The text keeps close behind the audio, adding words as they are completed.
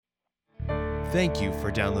Thank you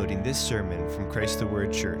for downloading this sermon from Christ the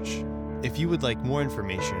Word Church. If you would like more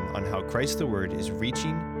information on how Christ the Word is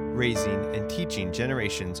reaching, raising, and teaching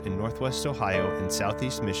generations in Northwest Ohio and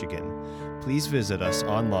Southeast Michigan, please visit us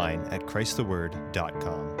online at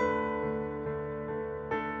christtheword.com.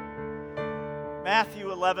 Matthew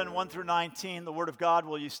 11, 1 through 19, the Word of God.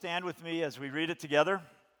 Will you stand with me as we read it together?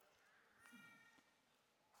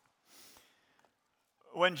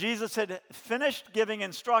 When Jesus had finished giving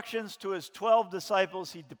instructions to his 12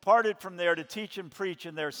 disciples, he departed from there to teach and preach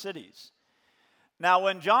in their cities. Now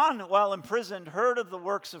when John, while imprisoned, heard of the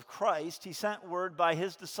works of Christ, he sent word by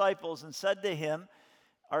his disciples and said to him,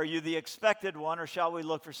 "Are you the expected one, or shall we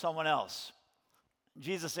look for someone else?"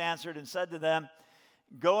 Jesus answered and said to them,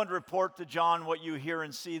 "Go and report to John what you hear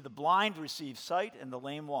and see. The blind receive sight and the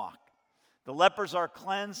lame walk. The lepers are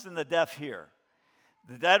cleansed and the deaf hear.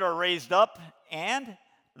 The dead are raised up, and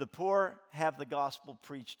the poor have the gospel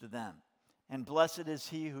preached to them. And blessed is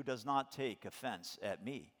he who does not take offense at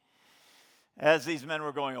me." As these men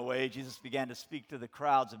were going away, Jesus began to speak to the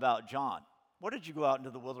crowds about John. "What did you go out into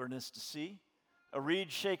the wilderness to see? A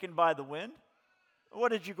reed shaken by the wind? What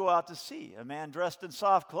did you go out to see? A man dressed in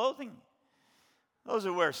soft clothing? Those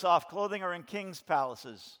who wear soft clothing are in kings'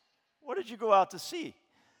 palaces. What did you go out to see?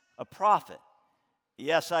 A prophet?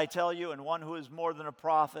 Yes, I tell you, and one who is more than a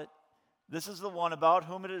prophet. This is the one about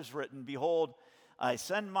whom it is written, 'Behold, I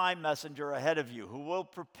send my messenger ahead of you, who will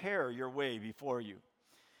prepare your way before you.'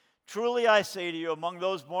 Truly I say to you, among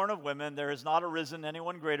those born of women, there has not arisen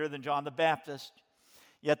anyone greater than John the Baptist.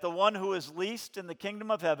 Yet the one who is least in the kingdom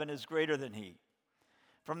of heaven is greater than he.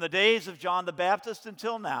 From the days of John the Baptist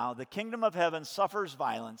until now, the kingdom of heaven suffers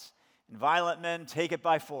violence, and violent men take it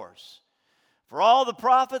by force. For all the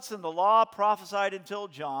prophets and the law prophesied until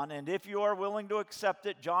John, and if you are willing to accept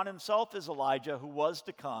it, John himself is Elijah who was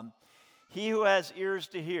to come. He who has ears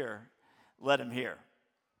to hear, let him hear.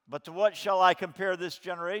 But to what shall I compare this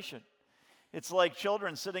generation? It's like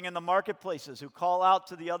children sitting in the marketplaces who call out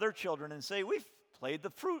to the other children and say, 'We've played the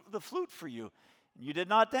flute for you, and you did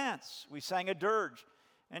not dance. We sang a dirge,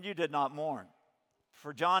 and you did not mourn.'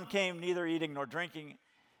 For John came neither eating nor drinking,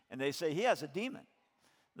 and they say, 'He has a demon.'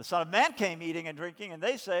 The Son of Man came eating and drinking, and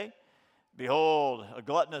they say, 'Behold, a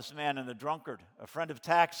gluttonous man and a drunkard, a friend of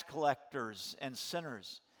tax collectors and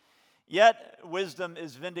sinners.' Yet wisdom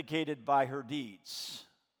is vindicated by her deeds."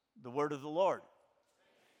 The word of the Lord.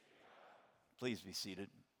 Please be seated.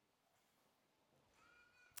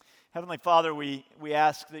 Heavenly Father, we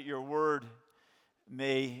ask that your word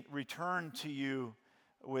may return to you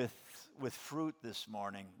with fruit this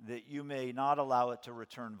morning, that you may not allow it to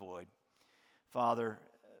return void. Father,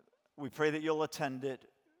 we pray that you'll attend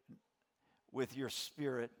it with your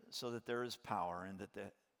Spirit so that there is power, and that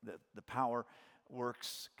the power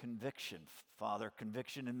works conviction. Father,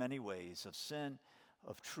 conviction in many ways of sin,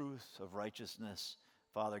 of truth, of righteousness.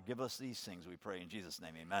 Father, give us these things, we pray in Jesus'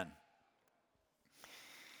 name, amen.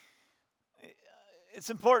 It's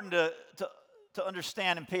important to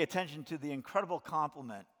understand and pay attention to the incredible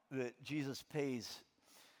compliment that Jesus pays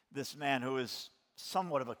this man who is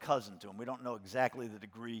somewhat of a cousin to him. We don't know exactly the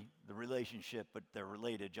degree, the relationship, but they're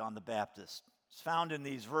related. John the Baptist. It's found in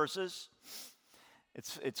these verses.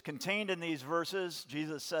 It's contained in these verses.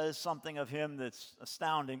 Jesus says something of him that's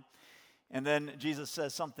astounding. And then Jesus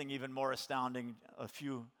says something even more astounding a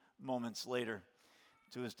few moments later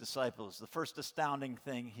to his disciples. The first astounding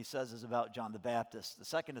thing he says is about John the Baptist. The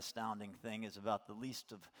second astounding thing is about the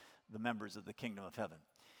least of the members of the kingdom of heaven.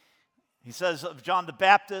 He says of John the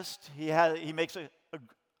Baptist, he makes a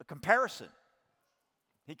comparison.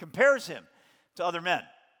 He compares him to other men,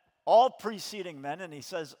 all preceding men, and he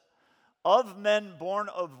says, "Of men born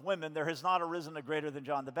of women, there has not arisen a greater than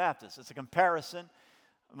John the Baptist." It's a comparison.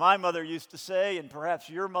 My mother used to say, and perhaps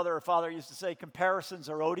your mother or father used to say, comparisons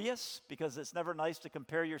are odious, because it's never nice to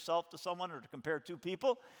compare yourself to someone or to compare two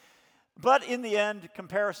people. But in the end,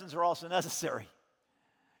 comparisons are also necessary.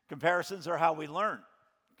 Comparisons are how we learn.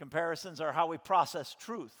 Comparisons are how we process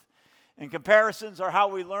truth. And comparisons are how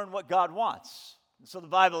we learn what God wants. And so the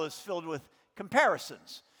Bible is filled with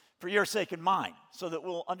comparisons for your sake and mine, so that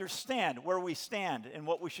we'll understand where we stand and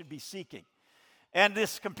what we should be seeking. And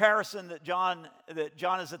this comparison that John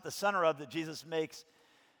is at the center of, that Jesus makes,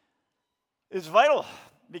 is vital,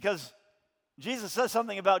 because Jesus says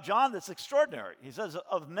something about John that's extraordinary. He says,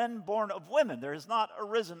 "Of men born of women, there has not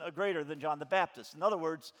arisen a greater than John the Baptist." In other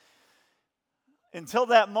words, until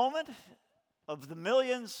that moment, of the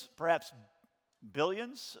millions, perhaps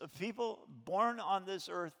billions of people born on this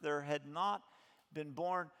earth, there had not been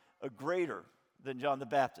born a greater than John the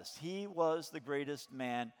Baptist. He was the greatest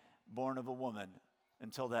man born of a woman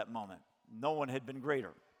until that moment. No one had been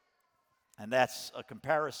greater. And that's a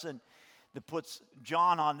comparison that puts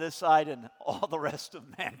John on this side and all the rest of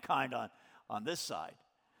mankind on this side.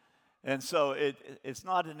 And so it's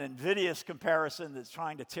not an invidious comparison that's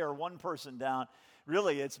trying to tear one person down.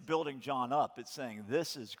 Really, it's building John up. It's saying,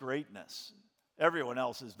 this is greatness. Everyone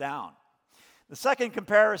else is down. The second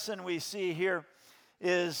comparison we see here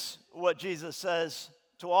is what Jesus says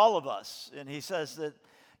to all of us. And he says that,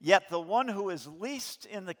 yet the one who is least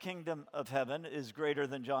in the kingdom of heaven is greater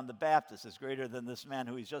than John the Baptist, is greater than this man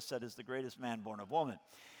who he's just said is the greatest man born of woman.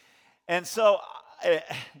 And so,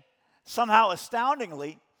 somehow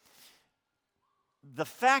astoundingly, the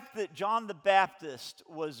fact that John the Baptist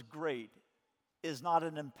was great is not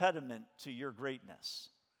an impediment to your greatness.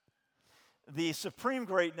 The supreme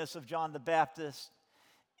greatness of John the Baptist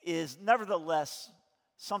is nevertheless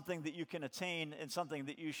something that you can attain and something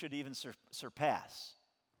that you should even surpass.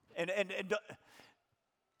 And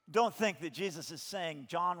don't think that Jesus is saying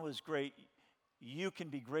John was great, you can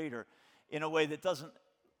be greater, in a way that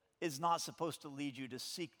is not supposed to lead you to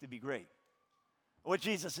seek to be great. What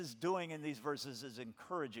Jesus is doing in these verses is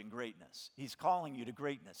encouraging greatness. He's calling you to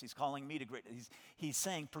greatness. He's calling me to greatness. He's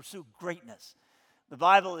saying pursue greatness. The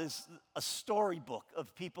Bible is a storybook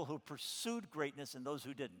of people who pursued greatness and those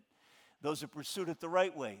who didn't. Those who pursued it the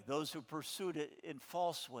right way, those who pursued it in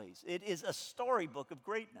false ways. It is a storybook of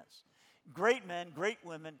greatness. Great men, great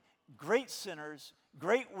women, great sinners,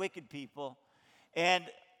 great wicked people. And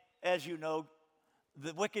as you know,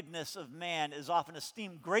 the wickedness of man is often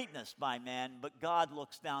esteemed greatness by man, but God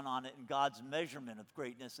looks down on it, and God's measurement of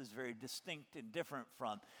greatness is very distinct and different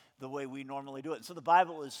from the way we normally do it. And so the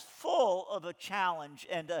Bible is full of a challenge,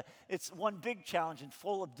 and it's one big challenge and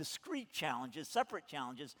full of discrete challenges, separate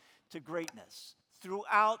challenges to greatness.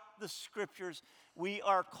 Throughout the Scriptures, we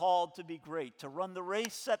are called to be great, to run the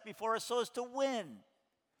race set before us so as to win,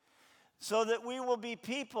 so that we will be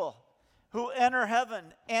people who enter heaven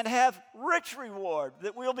and have rich reward,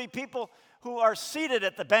 that we'll be people who are seated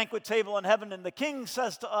at the banquet table in heaven, and the King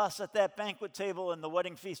says to us at that banquet table in the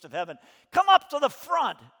wedding feast of heaven, come up to the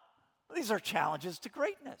front. These are challenges to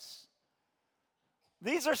greatness.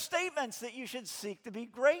 These are statements that you should seek to be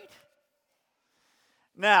great.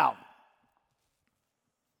 Now,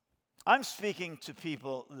 I'm speaking to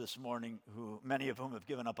people this morning many of whom have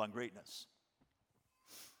given up on greatness.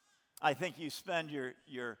 I think you spend your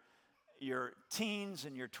teens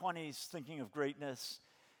and your 20s thinking of greatness,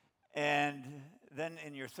 and then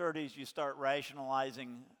in your 30s you start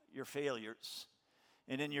rationalizing your failures.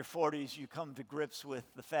 And in your 40s you come to grips with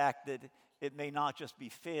the fact that it may not just be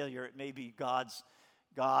failure, it may be God's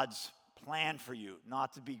plan for you,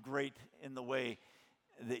 not to be great in the way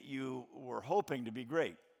that you were hoping to be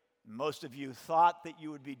great. Most of you thought that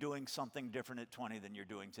you would be doing something different at 20 than you're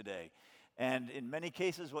doing today. And in many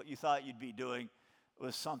cases, what you thought you'd be doing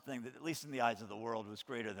was something that, at least in the eyes of the world, was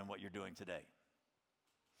greater than what you're doing today.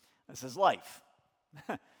 This is life.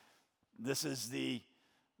 This is the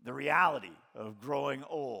reality of growing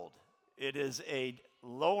old. It is a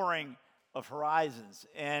lowering of horizons.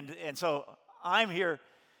 And so I'm here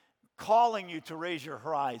calling you to raise your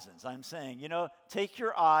horizons. I'm saying, take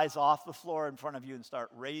your eyes off the floor in front of you and start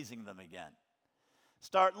raising them again.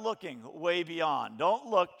 Start looking way beyond. Don't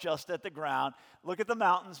look just at the ground. Look at the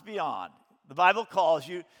mountains beyond. The Bible calls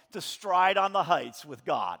you to stride on the heights with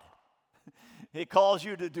God. It calls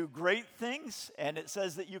you to do great things, and it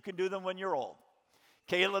says that you can do them when you're old.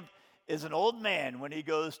 Caleb is an old man when he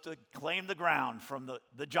goes to claim the ground from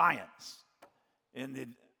the giants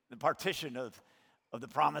in the partition of the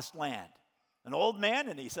promised land. An old man,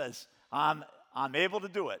 and he says, I'm able to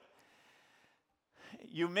do it.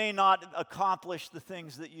 You may not accomplish the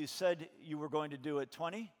things that you said you were going to do at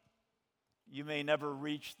 20. You may never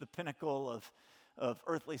reach the pinnacle of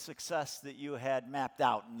earthly success that you had mapped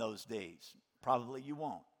out in those days. Probably you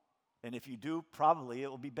won't. And if you do, probably it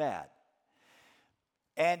will be bad.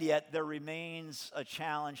 And yet there remains a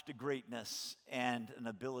challenge to greatness and an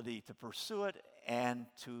ability to pursue it and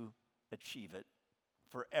to achieve it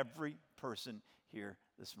for every person here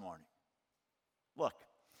this morning. Look,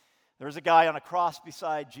 there's a guy on a cross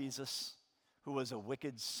beside Jesus who was a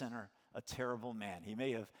wicked sinner, a terrible man. He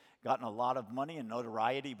may have gotten a lot of money and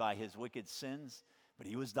notoriety by his wicked sins, but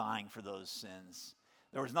he was dying for those sins.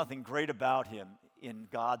 There was nothing great about him in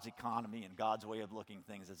God's economy and God's way of looking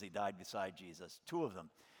things as he died beside Jesus. Two of them.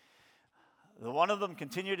 The one of them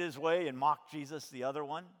continued his way and mocked Jesus. The other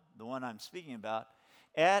one, the one I'm speaking about,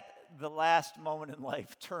 at the last moment in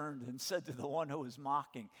life turned and said to the one who was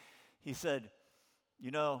mocking, he said,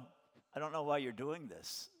 I don't know why you're doing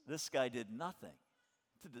this. This guy did nothing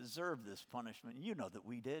to deserve this punishment. You know that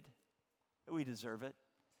we did. We deserve it.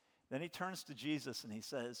 Then he turns to Jesus and he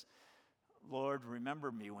says, Lord,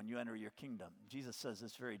 remember me when you enter your kingdom. Jesus says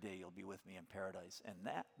this very day you'll be with me in paradise. And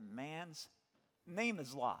that man's name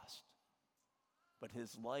is lost, but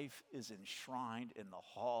his life is enshrined in the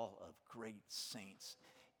hall of great saints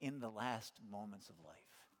in the last moments of life.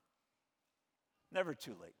 Never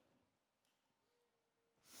too late.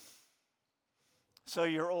 So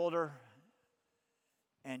you're older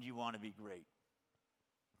and you want to be great.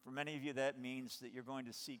 For many of you, that means that you're going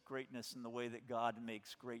to seek greatness in the way that God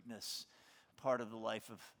makes greatness part of the life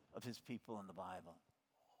of his people in the Bible.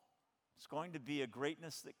 It's going to be a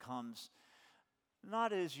greatness that comes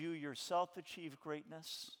not as you yourself achieve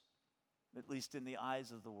greatness, at least in the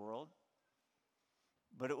eyes of the world,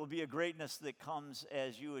 but it will be a greatness that comes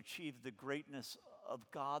as you achieve the greatness of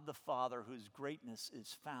God the Father, whose greatness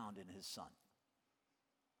is found in his Son.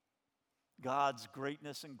 God's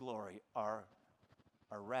greatness and glory are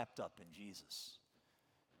wrapped up in Jesus,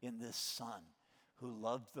 in this Son who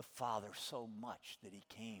loved the Father so much that he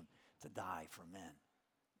came to die for men.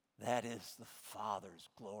 That is the Father's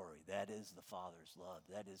glory. That is the Father's love.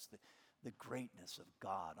 That is the greatness of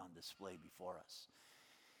God on display before us.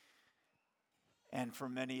 And for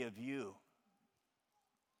many of you,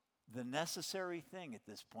 the necessary thing at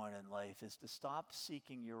this point in life is to stop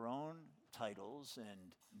seeking your own titles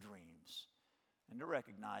and dreams and to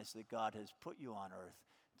recognize that God has put you on earth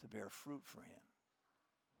to bear fruit for him.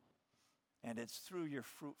 And it's through your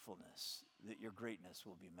fruitfulness that your greatness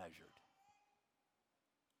will be measured.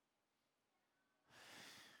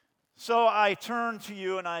 So I turn to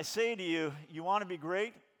you and I say to you, you want to be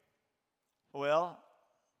great? Well,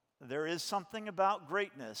 there is something about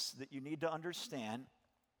greatness that you need to understand.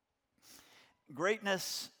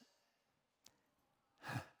 Greatness,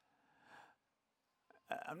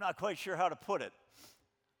 I'm not quite sure how to put it.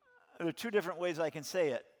 There are two different ways I can say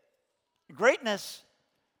it. Greatness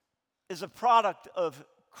is a product of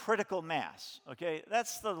critical mass, okay?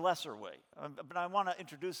 That's the lesser way. But I want to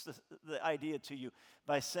introduce the idea to you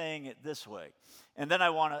by saying it this way. And then I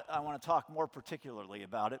want to talk more particularly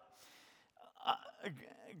about it.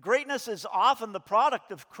 Greatness is often the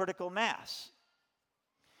product of critical mass.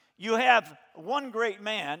 You have one great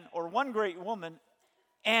man or one great woman,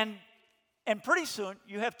 and pretty soon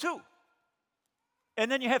you have two.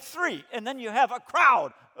 And then you have three, and then you have a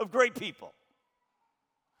crowd of great people.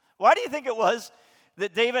 Why do you think it was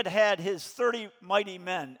that David had his 30 mighty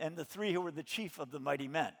men and the three who were the chief of the mighty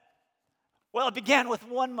men? Well, it began with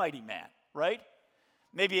one mighty man, right?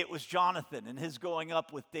 Maybe it was Jonathan and his going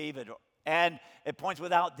up with David, and at points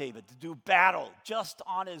without David, to do battle just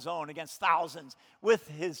on his own against thousands with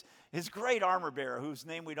his great armor bearer, whose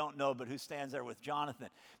name we don't know, but who stands there with Jonathan.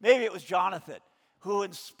 Maybe it was Jonathan who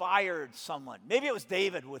inspired someone. Maybe it was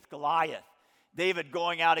David with Goliath. David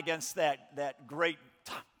going out against that great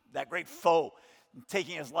foe,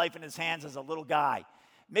 taking his life in his hands as a little guy.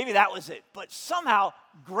 Maybe that was it. But somehow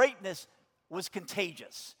greatness was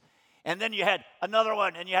contagious. And then you had another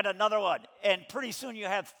one, and you had another one. And pretty soon you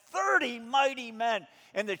have 30 mighty men.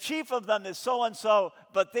 And the chief of them is so-and-so,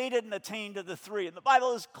 but they didn't attain to the three. And the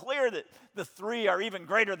Bible is clear that the three are even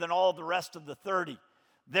greater than all the rest of the 30.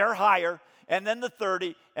 They're higher, and then the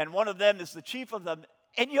 30, and one of them is the chief of them.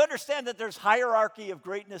 And you understand that there's hierarchy of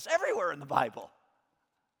greatness everywhere in the Bible.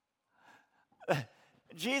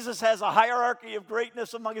 Jesus has a hierarchy of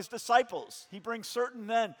greatness among his disciples. He brings certain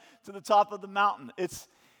men to the top of the mountain.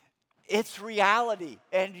 It's reality,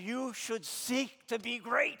 and you should seek to be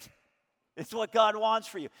great. It's what God wants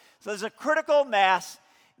for you. So there's a critical mass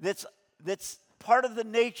that's part of the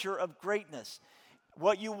nature of greatness.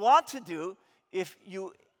 What you want to do, if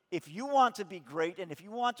you want to be great and if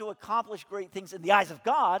you want to accomplish great things in the eyes of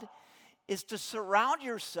God, is to surround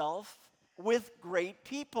yourself with great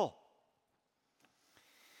people.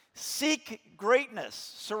 Seek greatness.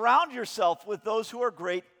 Surround yourself with those who are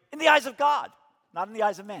great in the eyes of God, not in the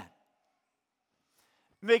eyes of man.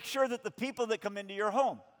 Make sure that the people that come into your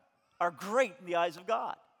home are great in the eyes of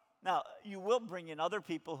God. Now, you will bring in other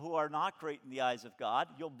people who are not great in the eyes of God.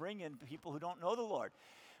 You'll bring in people who don't know the Lord.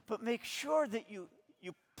 But make sure that you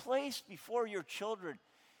place before your children,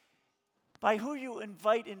 by who you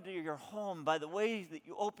invite into your home, by the way that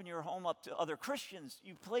you open your home up to other Christians,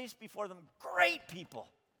 you place before them great people.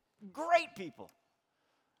 Great people.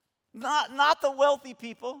 Not the wealthy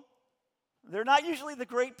people. They're not usually the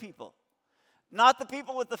great people. Not the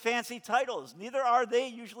people with the fancy titles. Neither are they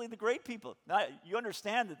usually the great people. Now, you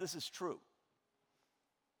understand that this is true.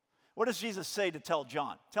 What does Jesus say to tell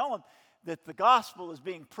John? Tell him that the gospel is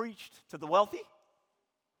being preached to the wealthy?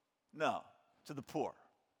 No, to the poor.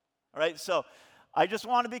 All right, so I just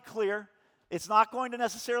want to be clear. It's not going to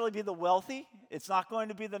necessarily be the wealthy. It's not going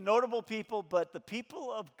to be the notable people, but the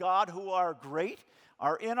people of God who are great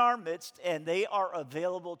are in our midst, and they are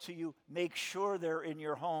available to you. Make sure they're in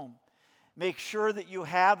your home. Make sure that you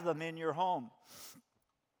have them in your home.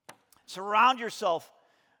 Surround yourself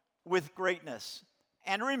with greatness.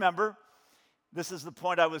 And remember, this is the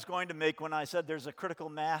point I was going to make when I said there's a critical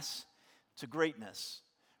mass to greatness.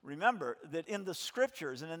 Remember that in the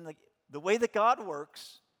scriptures and in the way that God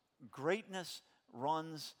works, greatness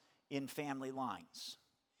runs in family lines.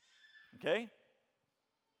 Okay?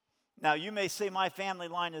 Now, you may say my family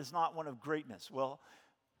line is not one of greatness. Well,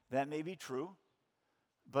 that may be true,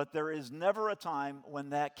 but there is never a time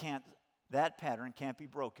when that pattern can't be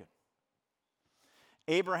broken.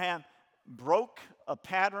 Abraham broke a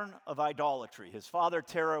pattern of idolatry. His father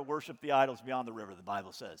Terah worshiped the idols beyond the river, the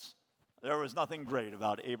Bible says. There was nothing great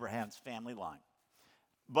about Abraham's family line.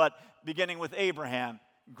 But beginning with Abraham,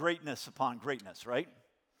 greatness upon greatness, right?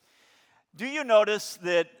 Do you notice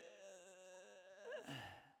that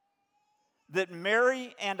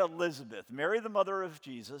Mary and Elizabeth, Mary the mother of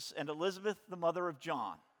Jesus and Elizabeth the mother of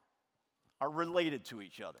John, are related to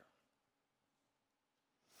each other?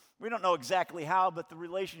 We don't know exactly how, but the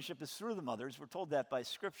relationship is through the mothers. We're told that by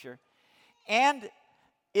Scripture. And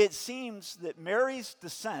it seems that Mary's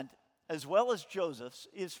descent, as well as Joseph's,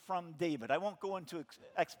 is from David. I won't go into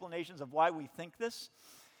explanations of why we think this.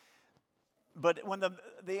 But when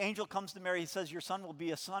the angel comes to Mary, he says, your son will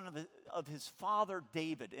be a son of his father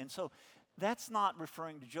David. And so that's not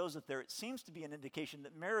referring to Joseph there. It seems to be an indication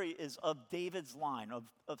that Mary is of David's line,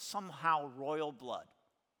 of somehow royal blood.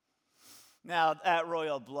 Now, that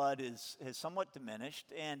royal blood has somewhat diminished,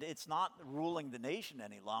 and it's not ruling the nation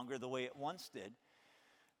any longer the way it once did.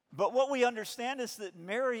 But what we understand is that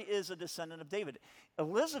Mary is a descendant of David.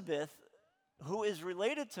 Elizabeth, who is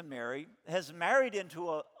related to Mary, has married into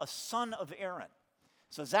a son of Aaron.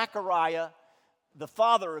 So Zechariah, the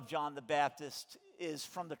father of John the Baptist, is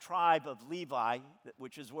from the tribe of Levi,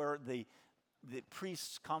 which is where the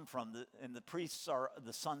priests come from, and the priests are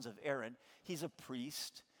the sons of Aaron. He's a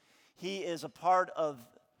priest. He is a part of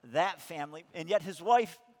that family, and yet his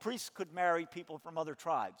wife, priests could marry people from other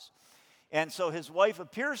tribes. And so his wife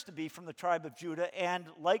appears to be from the tribe of Judah, and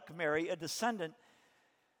like Mary, a descendant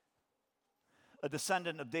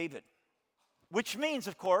of David. Which means,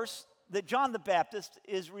 of course, that John the Baptist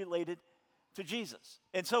is related to Jesus.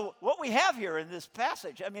 And so what we have here in this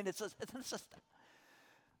passage, I mean, it's the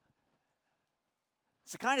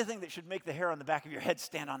kind of thing that should make the hair on the back of your head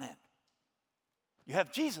stand on end. You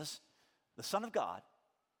have Jesus, the Son of God,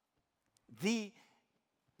 the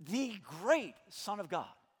great Son of God,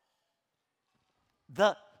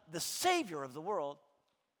 the Savior of the world,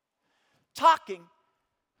 talking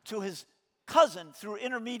to his cousin through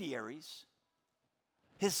intermediaries,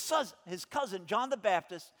 his cousin John the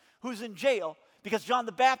Baptist, who's in jail because John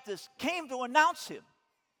the Baptist came to announce him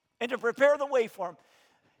and to prepare the way for him.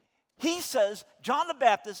 He says John the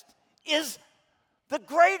Baptist is the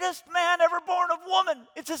greatest man ever born of woman.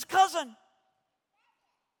 It's his cousin.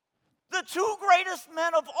 The two greatest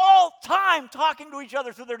men of all time talking to each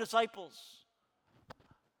other through their disciples.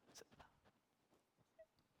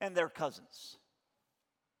 And their cousins.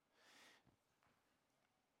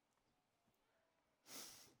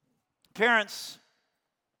 Parents,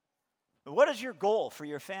 what is your goal for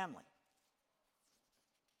your family?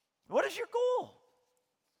 What is your goal?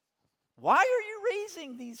 Why are you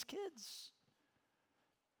raising these kids?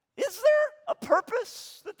 Is there a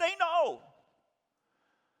purpose that they know?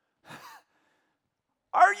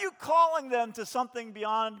 Are you calling them to something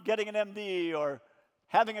beyond getting an MD or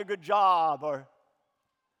having a good job? Or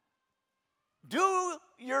do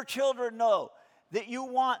your children know that you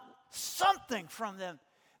want something from them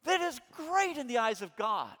that is great in the eyes of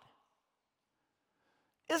God?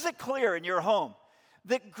 Is it clear in your home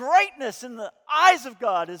that greatness in the eyes of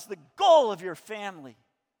God is the goal of your family?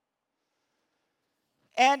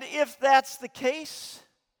 And if that's the case,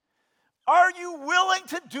 are you willing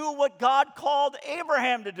to do what God called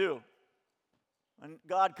Abraham to do? When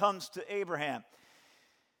God comes to Abraham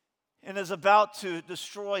and is about to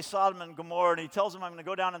destroy Sodom and Gomorrah, and he tells him, I'm going to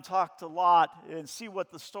go down and talk to Lot and see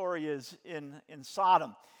what the story is in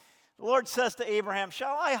Sodom. The Lord says to Abraham,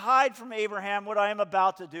 shall I hide from Abraham what I am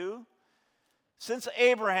about to do? Since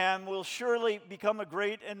Abraham will surely become a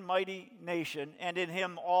great and mighty nation, and in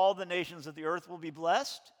him all the nations of the earth will be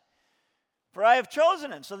blessed. For I have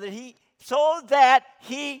chosen him so that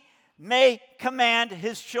he may command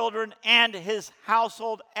his children and his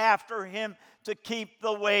household after him to keep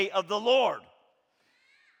the way of the Lord,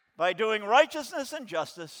 by doing righteousness and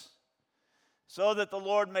justice, so that the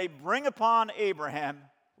Lord may bring upon Abraham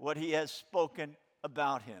what he has spoken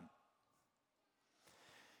about him.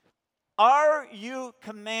 Are you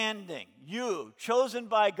commanding, you, chosen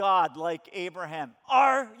by God like Abraham,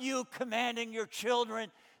 are you commanding your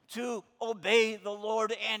children to obey the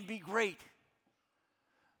Lord and be great?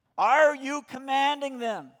 Are you commanding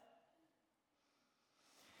them?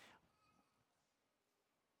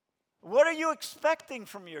 What are you expecting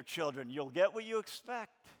from your children? You'll get what you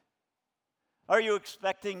expect. Are you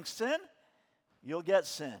expecting sin? You'll get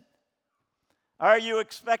sin. Are you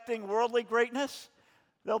expecting worldly greatness?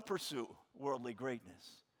 They'll pursue worldly greatness.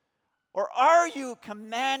 Or are you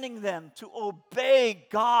commanding them to obey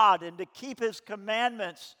God and to keep his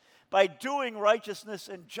commandments by doing righteousness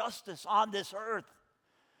and justice on this earth?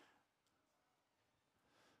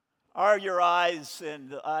 Are your eyes and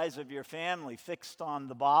the eyes of your family fixed on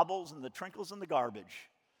the baubles and the trinkles and the garbage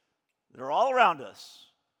that are all around us?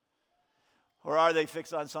 Or are they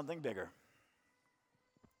fixed on something bigger?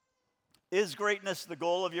 Is greatness the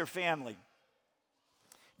goal of your family?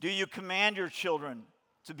 Do you command your children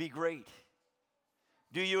to be great?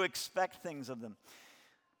 Do you expect things of them?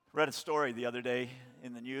 I read a story the other day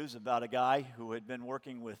in the news about a guy who had been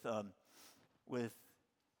working with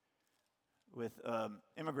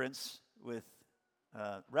immigrants, with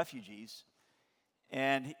refugees,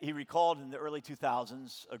 and he recalled in the early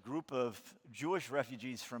 2000s a group of Jewish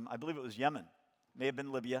refugees from, I believe it was Yemen, may have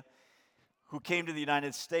been Libya, who came to the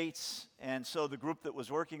United States. And so the group that was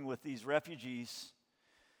working with these refugees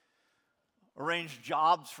arranged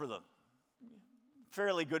jobs for them,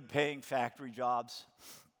 fairly good paying factory jobs.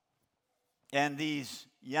 And these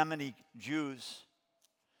Yemeni Jews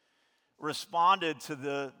responded to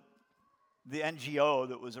the NGO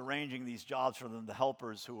that was arranging these jobs for them, the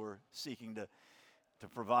helpers who were seeking to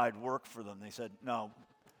provide work for them. They said, no.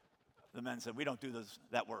 The men said, we don't do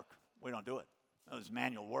that work. We don't do it. It was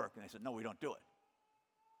manual work. And they said, no, we don't do it.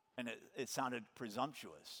 And it sounded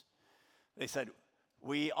presumptuous. They said,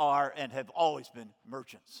 we are and have always been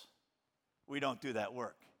merchants. We don't do that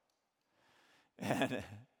work. And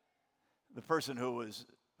the person who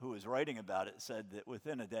was writing about it said that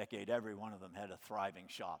within a decade, every one of them had a thriving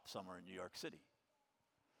shop somewhere in New York City.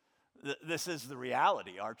 This is the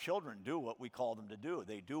reality. Our children do what we call them to do.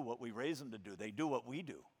 They do what we raise them to do. They do what we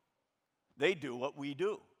do. They do what we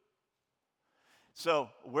do. So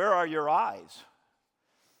where are your eyes?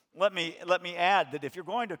 Let me add that if you're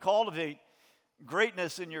going to cultivate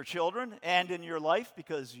greatness in your children and in your life,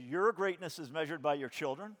 because your greatness is measured by your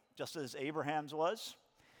children, just as Abraham's was,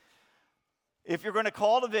 if you're going to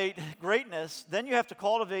cultivate greatness, then you have to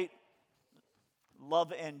cultivate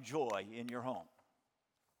love and joy in your home.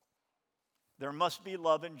 There must be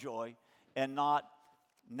love and joy and not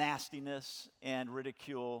nastiness and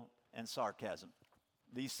ridicule and sarcasm.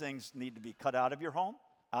 These things need to be cut out of your home,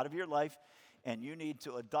 out of your life, and you need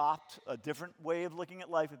to adopt a different way of looking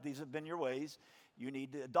at life. If these have been your ways, you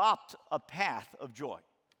need to adopt a path of joy.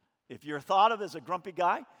 If you're thought of as a grumpy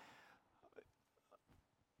guy,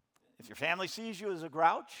 if your family sees you as a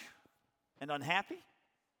grouch and unhappy,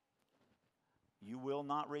 you will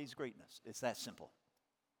not raise greatness. It's that simple.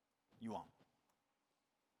 You won't.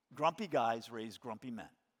 Grumpy guys raise grumpy men,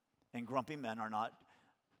 and grumpy men are not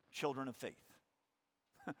children of faith.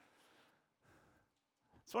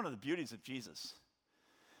 It's one of the beauties of Jesus.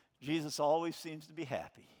 Jesus always seems to be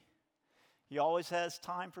happy. He always has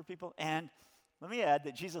time for people. And let me add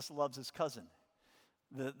that Jesus loves his cousin.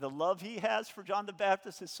 The love he has for John the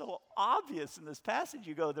Baptist is so obvious in this passage.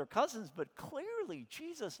 You go, they're cousins, but clearly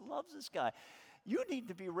Jesus loves this guy. You need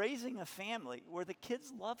to be raising a family where the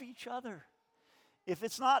kids love each other. If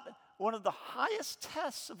it's not one of the highest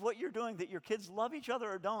tests of what you're doing that your kids love each other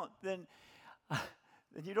or don't, then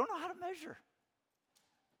you don't know how to measure.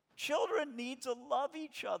 Children need to love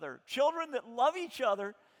each other. Children that love each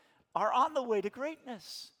other are on the way to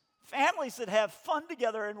greatness. Families that have fun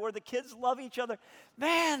together and where the kids love each other,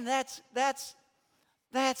 man, that's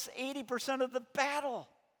 80% of the battle.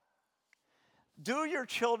 Do your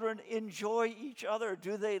children enjoy each other?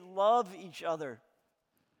 Do they love each other?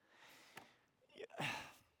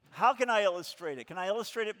 How can I illustrate it? Can I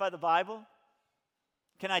illustrate it by the Bible?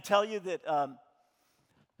 Can I tell you that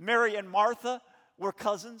Mary and Martha were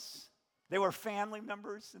cousins? They were family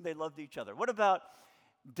members and they loved each other. What about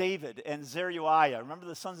David and Zeruiah? Remember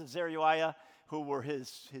the sons of Zeruiah who were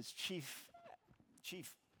his chief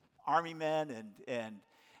army men and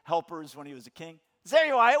helpers when he was a king?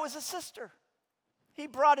 Zeruiah was a sister. He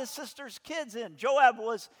brought his sister's kids in. Joab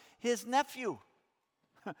was his nephew.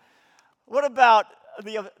 What about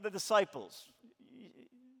the disciples?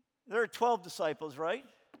 There are 12 disciples, right?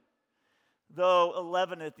 Though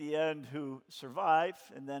 11 at the end who survive,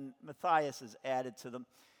 and then Matthias is added to them.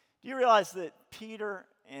 Do you realize that Peter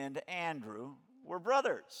and Andrew were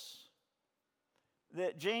brothers?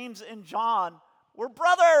 That James and John were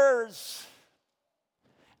brothers?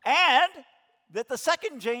 And that the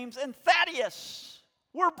second James and Thaddeus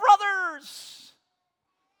were brothers?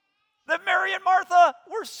 That Mary and Martha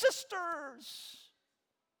were sisters?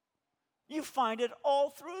 You find it all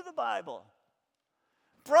through the Bible.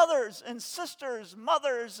 Brothers and sisters,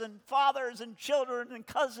 mothers and fathers and children and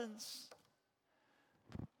cousins.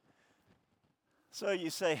 So you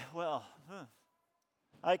say, well,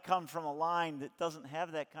 I come from a line that doesn't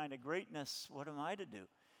have that kind of greatness. What am I to do?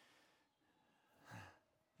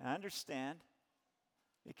 I understand.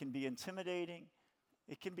 It can be intimidating.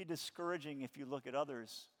 It can be discouraging if you look at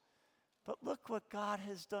others. But look what God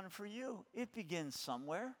has done for you. It begins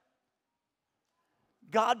somewhere.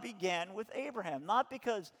 God began with Abraham, not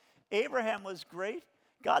because Abraham was great.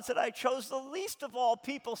 God said, I chose the least of all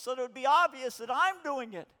people so that it would be obvious that I'm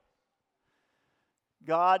doing it.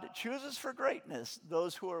 God chooses for greatness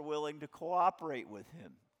those who are willing to cooperate with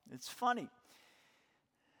him. It's funny.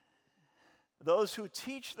 Those who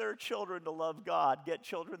teach their children to love God get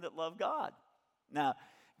children that love God. Now,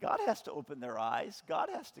 God has to open their eyes. God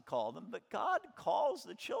has to call them, but God calls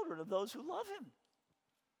the children of those who love him.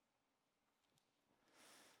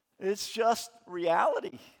 It's just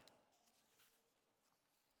reality.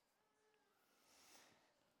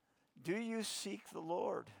 Do you seek the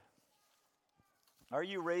Lord? Are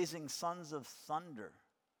you raising sons of thunder?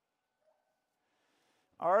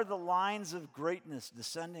 Are the lines of greatness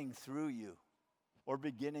descending through you, or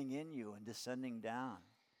beginning in you and descending down?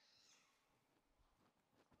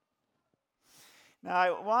 Now,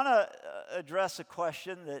 I want to address a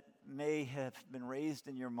question that may have been raised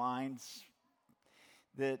in your minds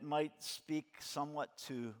that might speak somewhat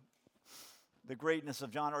to the greatness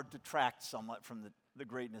of John or detract somewhat from the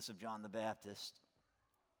greatness of John the Baptist.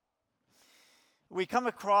 We come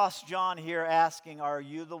across John here asking, are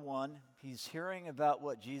you the one? He's hearing about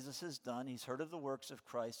what Jesus has done. He's heard of the works of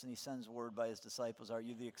Christ, and he sends word by his disciples, are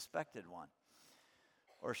you the expected one?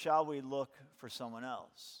 Or shall we look for someone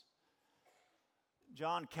else?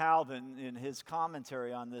 John Calvin, in his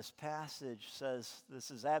commentary on this passage, says this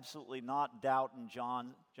is absolutely not doubt in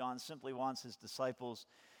John. John simply wants his disciples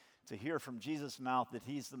to hear from Jesus' mouth that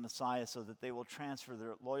he's the Messiah so that they will transfer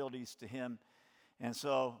their loyalties to him. And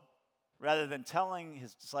so, rather than telling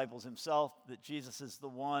his disciples himself that Jesus is the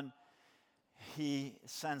one, he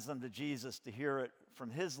sends them to Jesus to hear it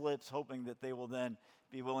from his lips, hoping that they will then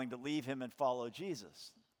be willing to leave him and follow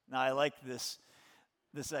Jesus. Now, I like this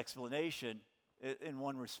explanation in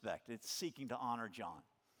one respect. It's seeking to honor John.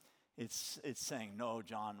 It's saying, no,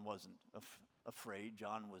 John wasn't afraid.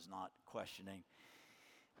 John was not questioning.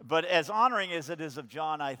 But as honoring as it is of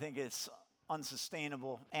John, I think it's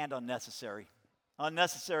unsustainable and unnecessary.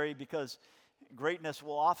 Unnecessary because greatness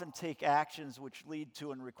will often take actions which lead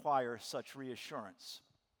to and require such reassurance.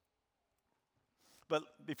 But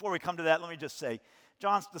before we come to that, let me just say,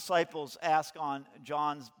 John's disciples ask on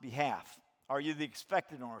John's behalf, are you the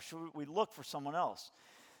expected one, or should we look for someone else?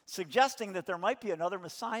 Suggesting that there might be another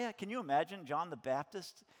Messiah. Can you imagine John the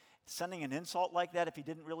Baptist sending an insult like that if he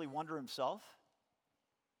didn't really wonder himself?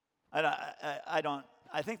 I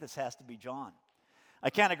think this has to be John. I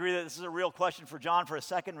can't agree that this is a real question for John for a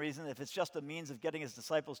second reason. If it's just a means of getting his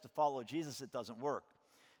disciples to follow Jesus, it doesn't work.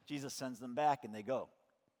 Jesus sends them back and they go.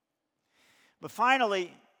 But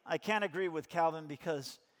finally, I can't agree with Calvin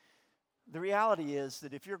because the reality is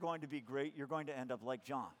that if you're going to be great, you're going to end up like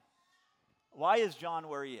John. Why is John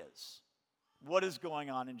where he is? What is going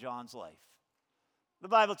on in John's life? The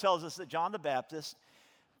Bible tells us that John the Baptist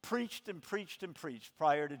preached and preached and preached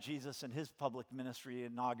prior to Jesus and his public ministry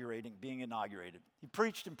being inaugurated. He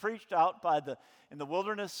preached and preached out in the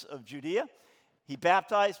wilderness of Judea. He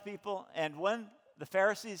baptized people, and when the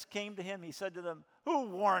Pharisees came to him, he said to them, who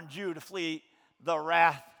warned you to flee the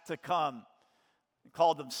wrath to come? He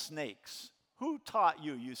called them snakes. Who taught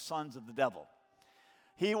you, you sons of the devil?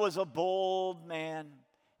 He was a bold man.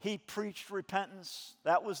 He preached repentance.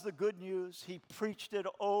 That was the good news. He preached it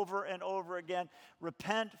over and over again.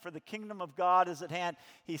 Repent, for the kingdom of God is at hand.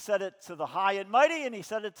 He said it to the high and mighty, and he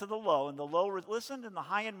said it to the low. And the low listened, and the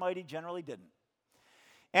high and mighty generally didn't.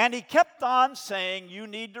 And he kept on saying, you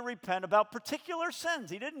need to repent about particular sins.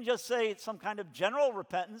 He didn't just say it's some kind of general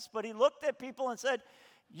repentance, but he looked at people and said,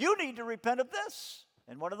 you need to repent of this.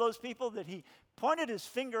 And one of those people that he pointed his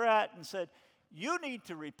finger at and said, you need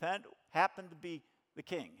to repent, happened to be the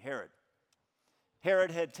king, Herod. Herod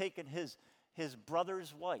had taken his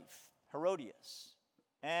brother's wife, Herodias,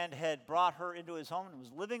 and had brought her into his home and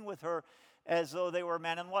was living with her as though they were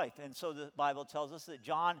man and wife. And so the Bible tells us that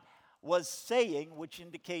John was saying, which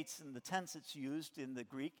indicates in the tense it's used in the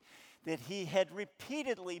Greek, that he had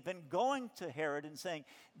repeatedly been going to Herod and saying,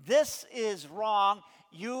 this is wrong,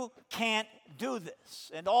 you can't do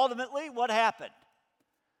this. And ultimately, what happened?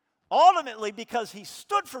 Ultimately, because he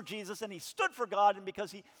stood for Jesus and he stood for God, and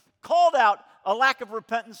because he called out a lack of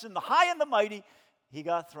repentance in the high and the mighty, he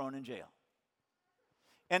got thrown in jail.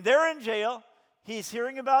 And there in jail, he's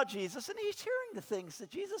hearing about Jesus, and he's hearing the things that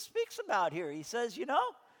Jesus speaks about here. He says,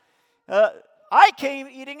 I came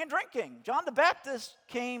eating and drinking. John the Baptist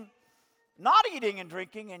came not eating and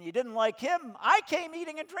drinking, and you didn't like him. I came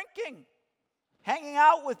eating and drinking, hanging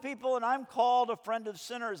out with people, and I'm called a friend of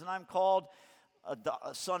sinners, and I'm called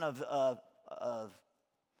a son of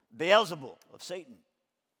Beelzebul, of Satan.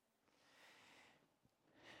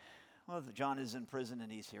 Well, John is in prison,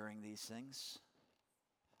 and he's hearing these things.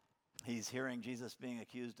 He's hearing Jesus being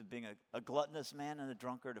accused of being a gluttonous man and a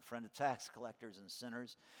drunkard, a friend of tax collectors and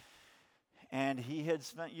sinners. And he had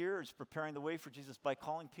spent years preparing the way for Jesus by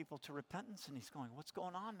calling people to repentance. And he's going, what's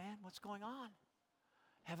going on, man? What's going on?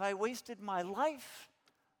 Have I wasted my life?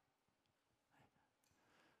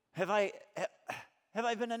 Have I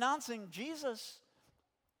been announcing Jesus?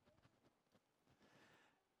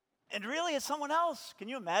 And really it's someone else. Can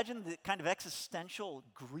you imagine the kind of existential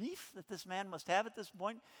grief that this man must have at this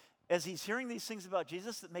point as he's hearing these things about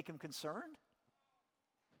Jesus that make him concerned?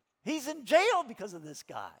 He's in jail because of this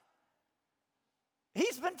guy.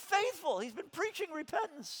 He's been faithful. He's been preaching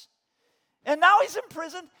repentance. And now he's in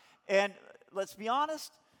prison. And let's be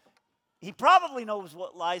honest, he probably knows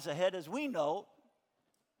what lies ahead, as we know.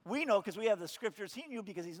 We know because we have the scriptures. He knew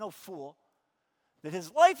because he's no fool that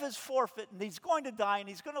his life is forfeit and he's going to die and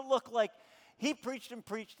he's going to look like he preached and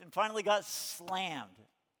finally got slammed.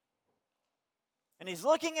 And he's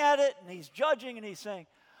looking at it and he's judging and he's saying,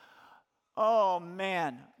 oh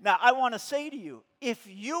man. Now I want to say to you, if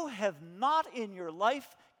you have not in your life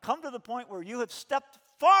come to the point where you have stepped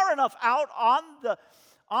far enough out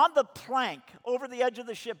on the plank over the edge of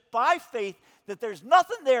the ship by faith that there's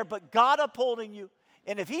nothing there but God upholding you,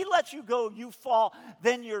 and if he lets you go, you fall,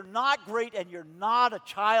 then you're not great and you're not a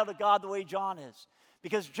child of God the way John is.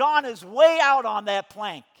 Because John is way out on that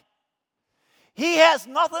plank. He has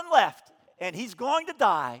nothing left and he's going to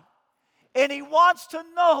die. And he wants to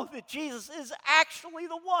know that Jesus is actually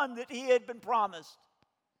the one that he had been promised.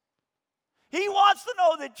 He wants to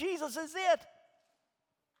know that Jesus is it.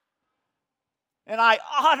 And I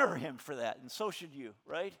honor him for that, and so should you,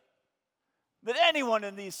 right? That anyone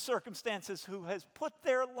in these circumstances who has put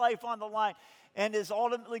their life on the line and is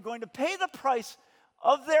ultimately going to pay the price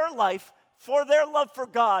of their life for their love for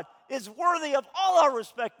God is worthy of all our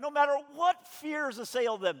respect, no matter what fears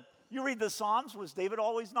assail them. You read the Psalms, was David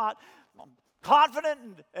always not confident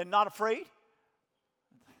and not afraid?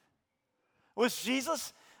 Was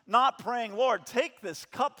Jesus not praying, Lord, take this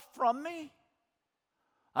cup from me?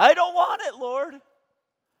 I don't want it, Lord.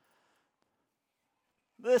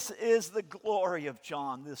 This is the glory of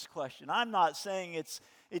John, this question. I'm not saying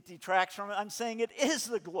it detracts from it. I'm saying it is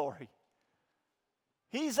the glory.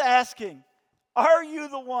 He's asking, are you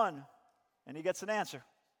the one? And he gets an answer.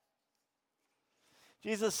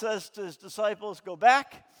 Jesus says to his disciples, go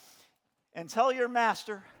back and tell your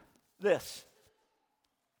master this.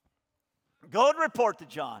 Go and report to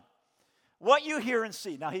John what you hear and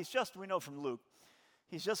see. Now we know from Luke,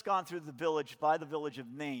 he's just gone through the village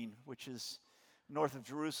of Nain, which is north of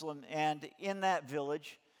Jerusalem, and in that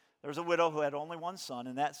village, there was a widow who had only one son,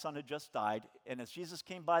 and that son had just died, and as Jesus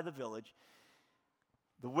came by the village,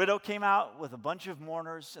 the widow came out with a bunch of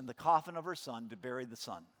mourners in the coffin of her son to bury the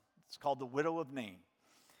son. It's called the widow of Nain.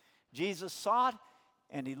 Jesus saw it,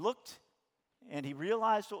 and he looked, and he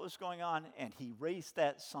realized what was going on, and he raised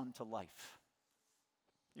that son to life.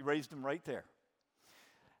 He raised him right there.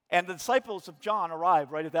 And the disciples of John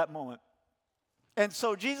arrived right at that moment. And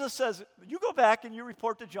so Jesus says, you go back and you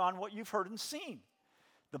report to John what you've heard and seen.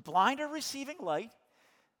 The blind are receiving light,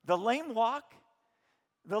 the lame walk,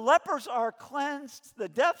 the lepers are cleansed, the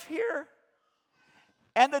deaf hear,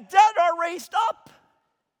 and the dead are raised up.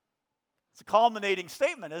 It's a culminating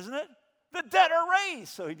statement, isn't it? The dead are raised.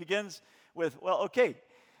 So he begins with,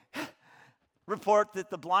 report that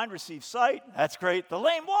the blind receive sight. That's great. The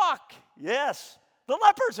lame walk. Yes. The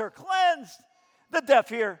lepers are cleansed. The deaf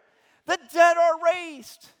hear. The dead are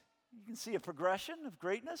raised. You can see a progression of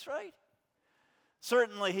greatness, right?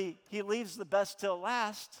 Certainly he leaves the best till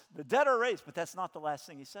last. The dead are raised, but that's not the last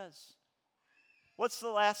thing he says. What's the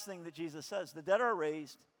last thing that Jesus says? The dead are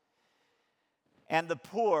raised, and the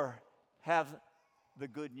poor have the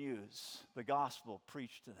good news, the gospel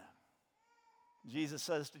preached to them. Jesus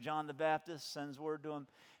says to John the Baptist, sends word to him,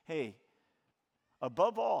 hey,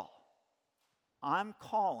 above all, I'm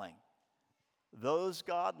calling those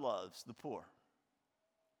God loves, the poor,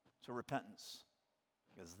 to repentance.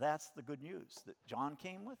 Because that's the good news that John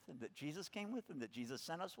came with and that Jesus came with and that Jesus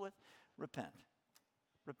sent us with. Repent.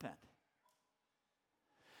 Repent.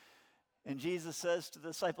 And Jesus says to the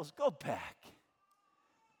disciples, go back.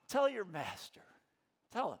 Tell your master.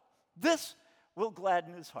 Tell him. This will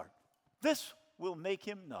gladden his heart. This will make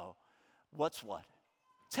him know what's what.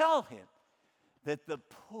 Tell him that the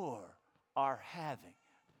poor are having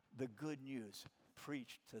the good news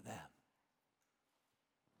preached to them.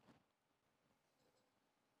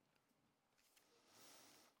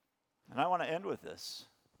 And I want to end with this.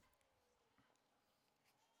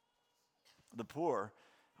 The poor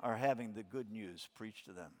are having the good news preached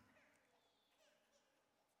to them.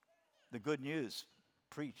 The good news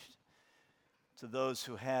preached to those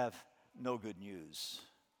who have no good news.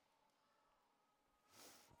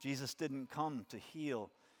 Jesus didn't come to heal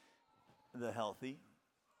the healthy.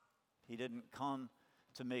 He didn't come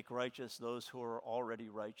to make righteous those who are already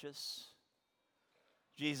righteous.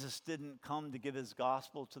 Jesus didn't come to give his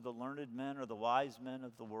gospel to the learned men or the wise men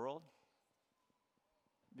of the world.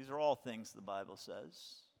 These are all things the Bible says.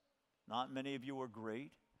 Not many of you were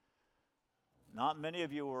great. Not many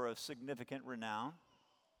of you were of significant renown.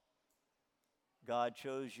 God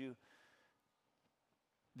chose you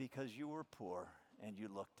because you were poor and you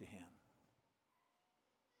looked to him.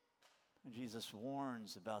 And Jesus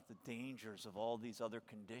warns about the dangers of all these other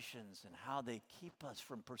conditions and how they keep us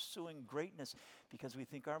from pursuing greatness because we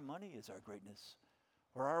think our money is our greatness,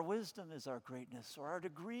 or our wisdom is our greatness, or our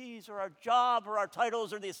degrees, or our job, or our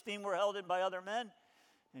titles, or the esteem we're held in by other men.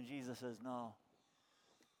 And Jesus says, no,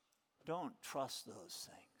 don't trust those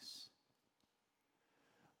things.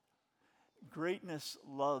 Greatness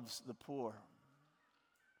loves the poor.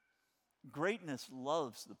 Greatness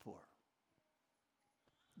loves the poor.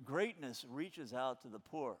 Greatness reaches out to the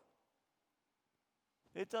poor.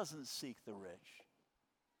 It doesn't seek the rich.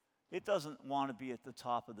 It doesn't want to be at the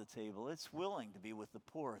top of the table. It's willing to be with the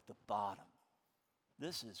poor at the bottom.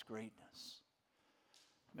 This is greatness.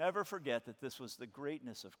 Never forget that this was the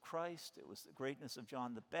greatness of Christ. It was the greatness of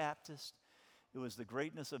John the Baptist. It was the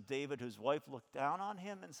greatness of David, whose wife looked down on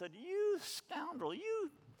him and said, you scoundrel, you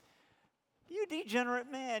degenerate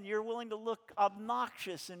man, you're willing to look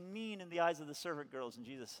obnoxious and mean in the eyes of the servant girls. And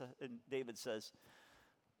David says,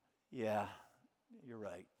 yeah, you're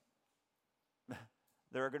right.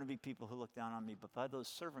 There are going to be people who look down on me, but by those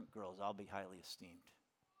servant girls, I'll be highly esteemed.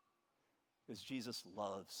 Because Jesus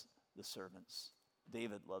loves the servants.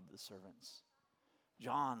 David loved the servants.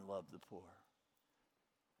 John loved the poor.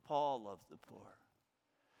 Paul loved the poor.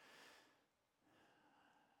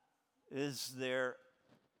 Is there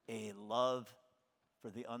a love for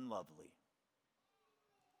the unlovely,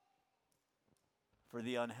 for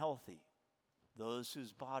the unhealthy, those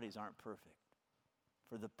whose bodies aren't perfect,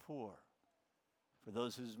 for the poor, for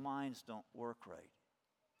those whose minds don't work right,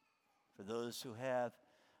 for those who have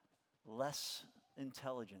less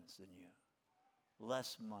intelligence than you,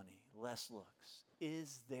 less money, less looks?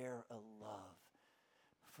 Is there a love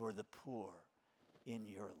for the poor in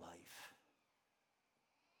your life?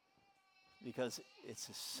 Because it's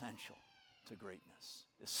essential to greatness.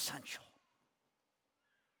 Essential.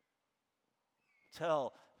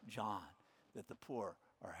 Tell John that the poor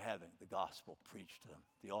are having the gospel preached to them.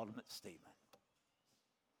 The ultimate statement.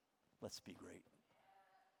 Let's be great.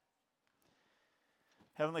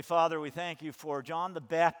 Heavenly Father, we thank you for John the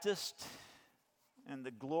Baptist and the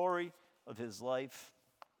glory of his life.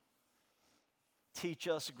 Teach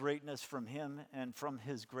us greatness from him and from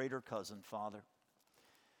his greater cousin, Father.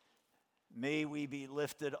 May we be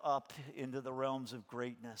lifted up into the realms of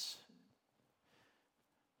greatness.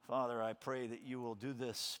 Father, I pray that you will do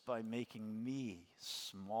this by making me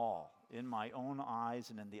small in my own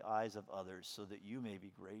eyes and in the eyes of others so that you may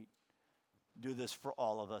be great. Do this for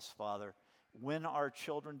all of us, Father. Win our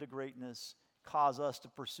children to greatness. Cause us to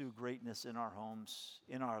pursue greatness in our homes,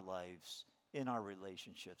 in our lives, in our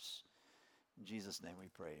relationships. In Jesus' name we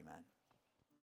pray, amen.